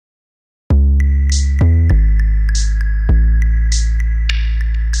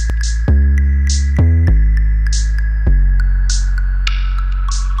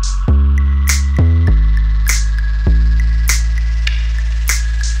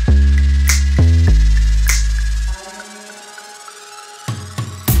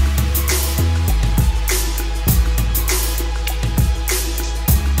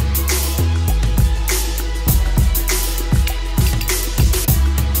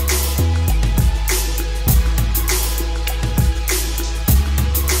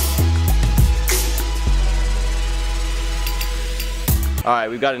All right,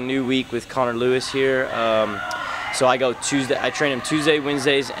 we've got a new week with Connor Lewis here. So I train him Tuesday,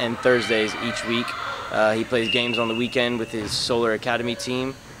 Wednesdays, and Thursdays each week. He plays games on the weekend with his Solar Academy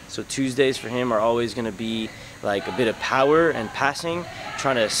team. So Tuesdays for him are always going to be like a bit of power and passing,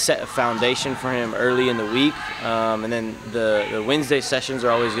 trying to set a foundation for him early in the week. And then the Wednesday sessions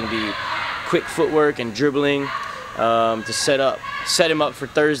are always going to be quick footwork and dribbling to set him up for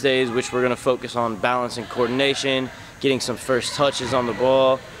Thursdays, which we're going to focus on balance and coordination, getting some first touches on the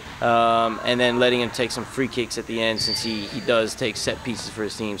ball, and then letting him take some free kicks at the end, since he does take set pieces for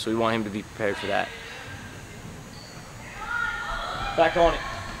his team. So we want him to be prepared for that. Back on it.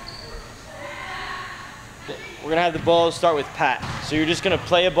 We're going to have the ball start with Pat. So you're just going to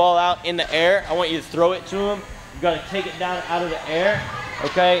play a ball out in the air. I want you to throw it to him. You've got to take it down out of the air,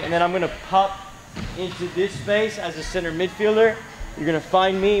 okay? And then I'm going to pop into this space as a center midfielder. You're going to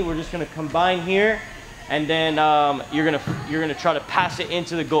find me. We're just going to combine here. And then you're gonna try to pass it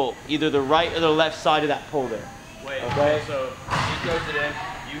into the goal, either the right or the left side of that pole there. Wait, okay? So he throws it in,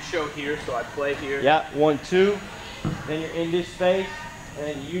 you show here, so I play here. Yeah, 1, 2. Then you're in this space, and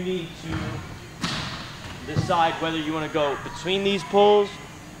then you need to decide whether you want to go between these poles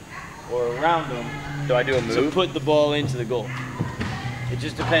or around them. Do I do a move? To put the ball into the goal. It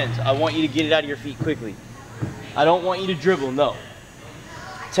just depends. I want you to get it out of your feet quickly. I don't want you to dribble, no.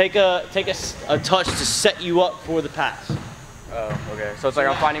 Take a touch to set you up for the pass. Oh, okay. So it's like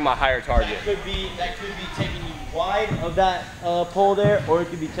I'm finding my higher target. That could be taking you wide of that pole there, or it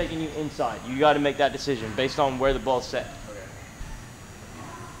could be taking you inside. You got to make that decision based on where the ball's set. Okay.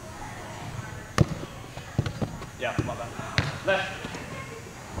 Yeah, my bad. Left.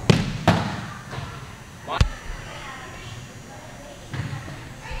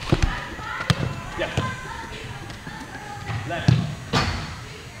 Yeah. Left.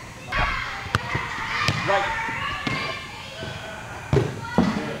 Right.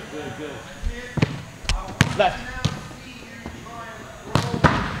 Good. Left.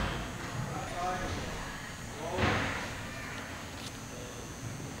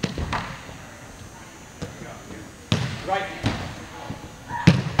 Right.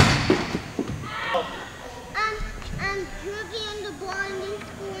 Dribbling the ball and then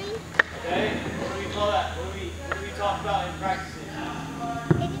scoring. Okay. What do we call that? What do we talk about in practice?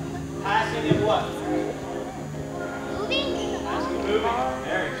 Passing and what? Moving. Passing and moving.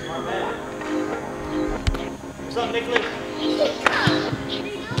 Very smart man. What's up, Nicholas?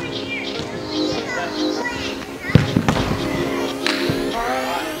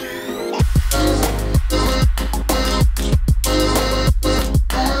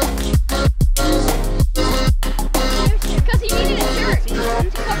 Because he needed a shirt to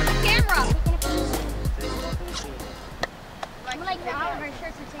cover the camera.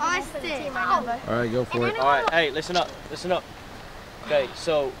 All right, go for it. All right, hey, listen up. Okay,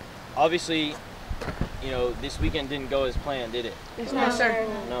 so obviously, you know, this weekend didn't go as planned, did it? No, sir.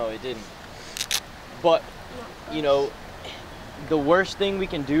 No, it didn't. But, you know, the worst thing we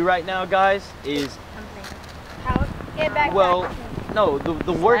can do right now, guys, is... Get back. Well, no,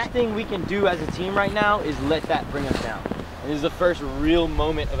 the worst thing we can do as a team right now is let that bring us down. And this is the first real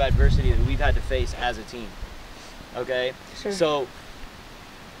moment of adversity that we've had to face as a team. Okay? Sure. So,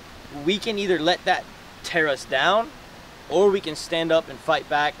 we can either let that tear us down, or we can stand up and fight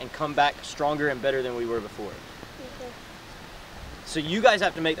back and come back stronger and better than we were before. Okay. So you guys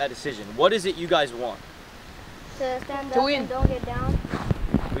have to make that decision. What is it you guys want? To stand To up win. and don't get down.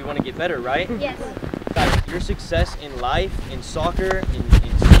 We want to get better, right? Yes. Guys, your success in life, in soccer, in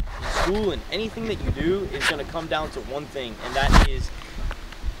school, and anything that you do is going to come down to one thing, and that is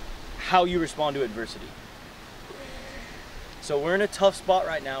how you respond to adversity. So we're in a tough spot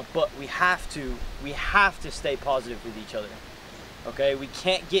right now, but we have to stay positive with each other. Okay? We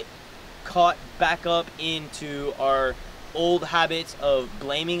can't get caught back up into our old habits of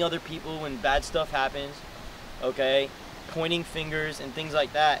blaming other people when bad stuff happens. Okay? Pointing fingers and things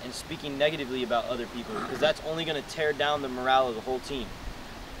like that, and speaking negatively about other people, because that's only going to tear down the morale of the whole team.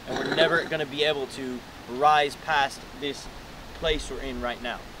 And we're never going to be able to rise past this place we're in right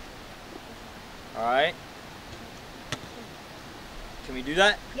now. All right? Can we do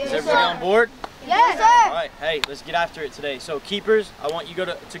that? Yes, Is everybody sir. on board? Yes, sir. All right, hey, let's get after it today. So keepers, I want you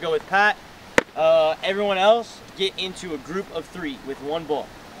to go with Pat. Everyone else, get into a group of 3 with 1 ball.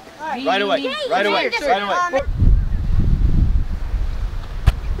 Right away, right away, right away.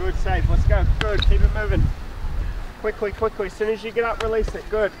 Good save, let's go. Good, keep it moving. Quickly. As soon as you get up, release it.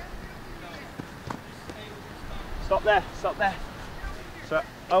 Good. Stop there. So,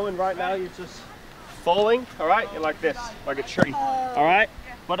 Owen, right now you're just falling, all right? You're like this, like a tree, all right?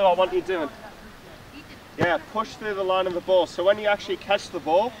 What do I want you doing? Yeah, push through the line of the ball. So when you actually catch the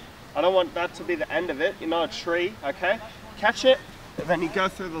ball, I don't want that to be the end of it. You're not a tree, okay? Catch it, and then you go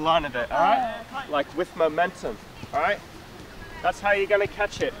through the line of it, all right? Like with momentum, all right? That's how you're gonna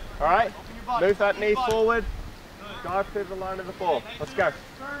catch it, all right? Move that knee forward, dive through the line of the ball. Let's go.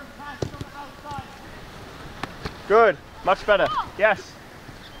 Good, much better, yes.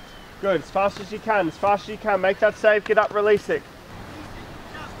 Good, as fast as you can, as fast as you can. Make that save, get up, release it.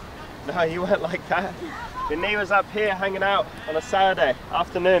 No, you weren't like that. Your knee was up here hanging out on a Saturday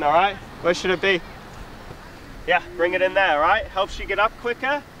afternoon, all right? Where should it be? Yeah, bring it in there, all right? Helps you get up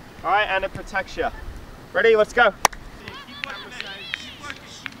quicker, all right, and it protects you. Ready, let's go.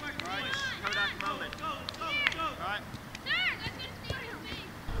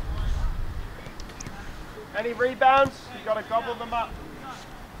 Any rebounds? You gotta gobble them up.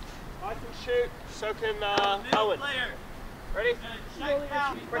 I can shoot, so can Owen. Ready?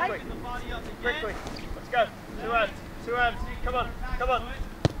 Quickly. Quickly. Let's go. Two hands. Two hands. Come on. Come on.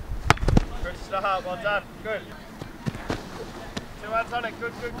 Good start. Well done. Good. Two hands on it.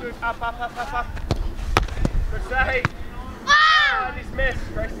 Good, good, good. Up, up, up, up, up. Good save. Ah! He's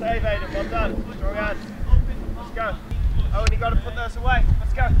missed. Great save, Aiden. Well done. Strong hands. Let's go. Owen, you got to put those away.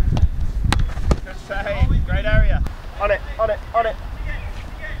 Let's go. Good save. Great area. On it. On it. On it.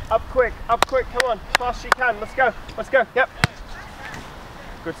 Up quick, come on, as fast as you can, let's go, yep.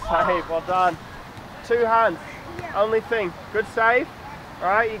 Good save, well done. Two hands, only thing, good save. All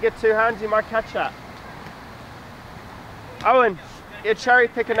right, you get two hands, you might catch that. Owen, you're a cherry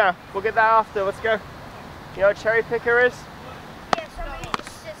picker now, we'll get that after, let's go. You know what a cherry picker is? Yeah, somebody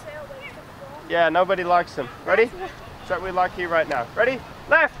just sits there waiting for the ball. Yeah, nobody likes them. Ready? So we like you right now. Ready?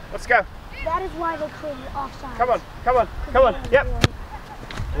 Left, let's go. That is why they created offside. Come on, come on, come on, yep.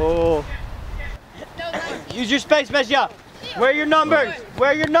 Oh. Use your space, Messia. Where are your numbers? Where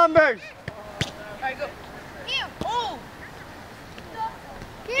are your numbers? Alright, go. Oh.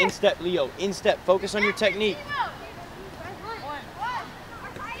 Instep, Leo. Instep. Focus on your technique.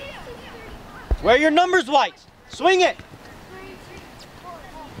 Where are your numbers, White? Swing it.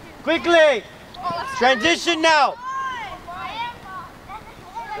 Quickly. Transition now.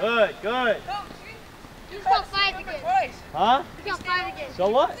 Good, good. He's got 5 again. Huh? He's got 5 again. So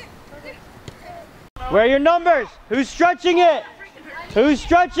what? Where are your numbers? Who's stretching it? Who's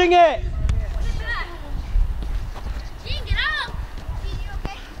stretching it? Gene, get up.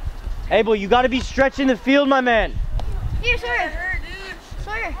 Abel, you got to be stretching the field, my man. Here, Sawyer.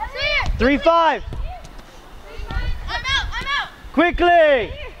 Sawyer. 3-5. I'm out.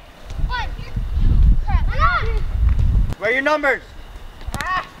 Quickly. One. Crap. I'm on. Where are your numbers?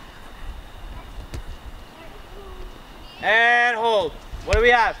 And hold. What do we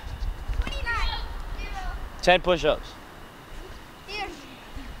have? 29. 10 push-ups. Here.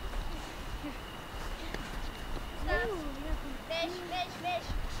 Fish.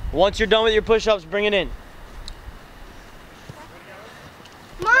 Once you're done with your push-ups, bring it in.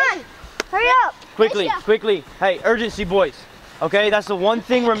 Come on, hurry up. Quickly, quickly. Hey, urgency, boys. Okay, that's the one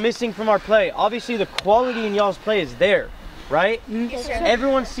thing we're missing from our play. Obviously, the quality in y'all's play is there, right? Yes, sir.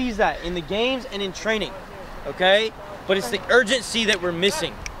 Everyone sees that in the games and in training, okay? But it's the urgency that we're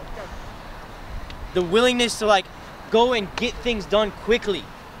missing. The willingness to like go and get things done quickly,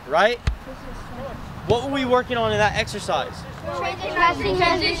 right? What were we working on in that exercise?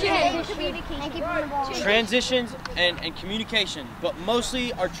 Transitions and communication, but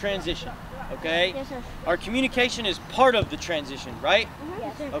mostly our transition, okay? Yes, sir. Our communication is part of the transition, right?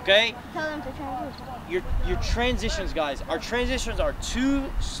 Yes, sir. Okay? Tell them to transition. Your transitions, guys, our transitions are too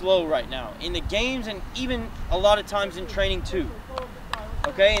slow right now in the games and even a lot of times in training too.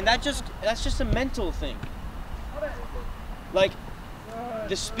 Okay, and that's just a mental thing. Like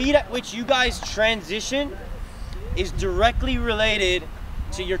the speed at which you guys transition is directly related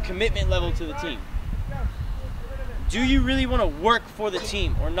to your commitment level to the team. Do you really want to work for the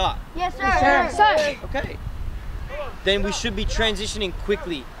team or not? Yes, sir. Yes, sir. Okay. Then we should be transitioning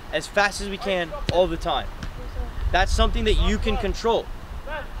quickly, as fast as we can, all the time. That's something that you can control.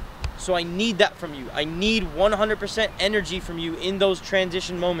 So I need that from you. I need 100% energy from you in those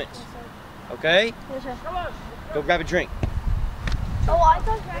transition moments. Okay? Yes, sir. Go grab a drink. Oh, I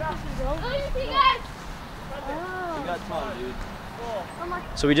thought practice was over. You got time, dude.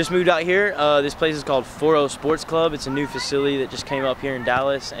 So we just moved out here. This place is called Foro Sports Club. It's a new facility that just came up here in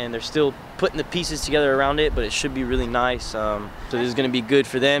Dallas, and they're still putting the pieces together around it, but it should be really nice. So this is going to be good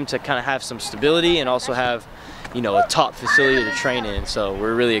for them to kind of have some stability and also have, you know, a top facility to train in. So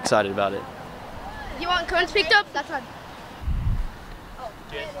we're really excited about it. You want cones picked up? That's fine.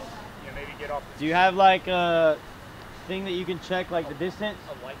 Yeah, maybe get off. Do you have like a thing that you can check like the distance?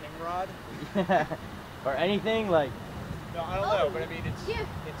 A lightning rod? or anything like? No, I don't know, but I mean it's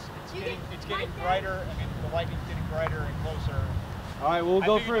getting brighter. I mean the lightning's getting brighter and closer. All right, we'll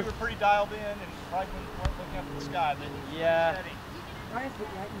go for. You were pretty dialed in and probably weren't looking up at the sky. Then Yeah. steady.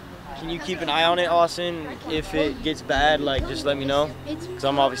 Can you keep an eye on it, Austin? If it gets bad, like just let me know, because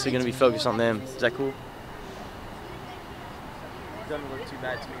I'm obviously gonna be focused on them. Is that cool? It doesn't look too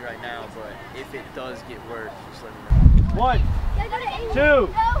bad to me right now, but if it does get worse, just let me know. 1, 2.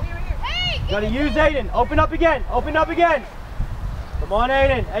 Gotta use Aiden. Open up again. Open up again. Come on,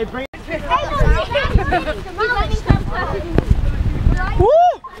 Aiden. Hey, bring it. Woo!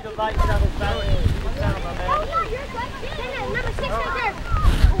 Need a light travel back.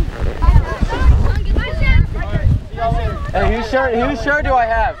 Hey, whose shirt do I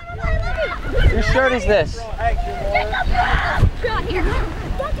have? Whose shirt is this?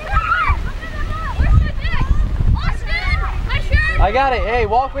 I got it. Hey,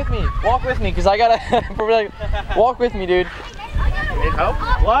 walk with me. Walk with me, because I gotta walk with me, dude. You need help?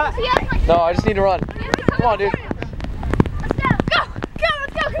 What? No, I just need to run. Come on, dude.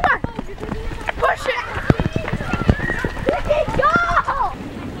 Push it! Go!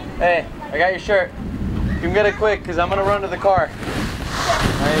 Hey, I got your shirt. You can get it quick, because I'm gonna run to the car.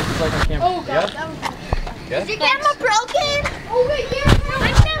 It's like I can't. Oh, God. Yeah? Is your camera broken? Oh, wait,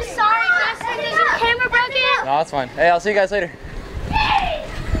 I'm so sorry, Justin. Is your camera broken? No, that's fine. Hey, I'll see you guys later.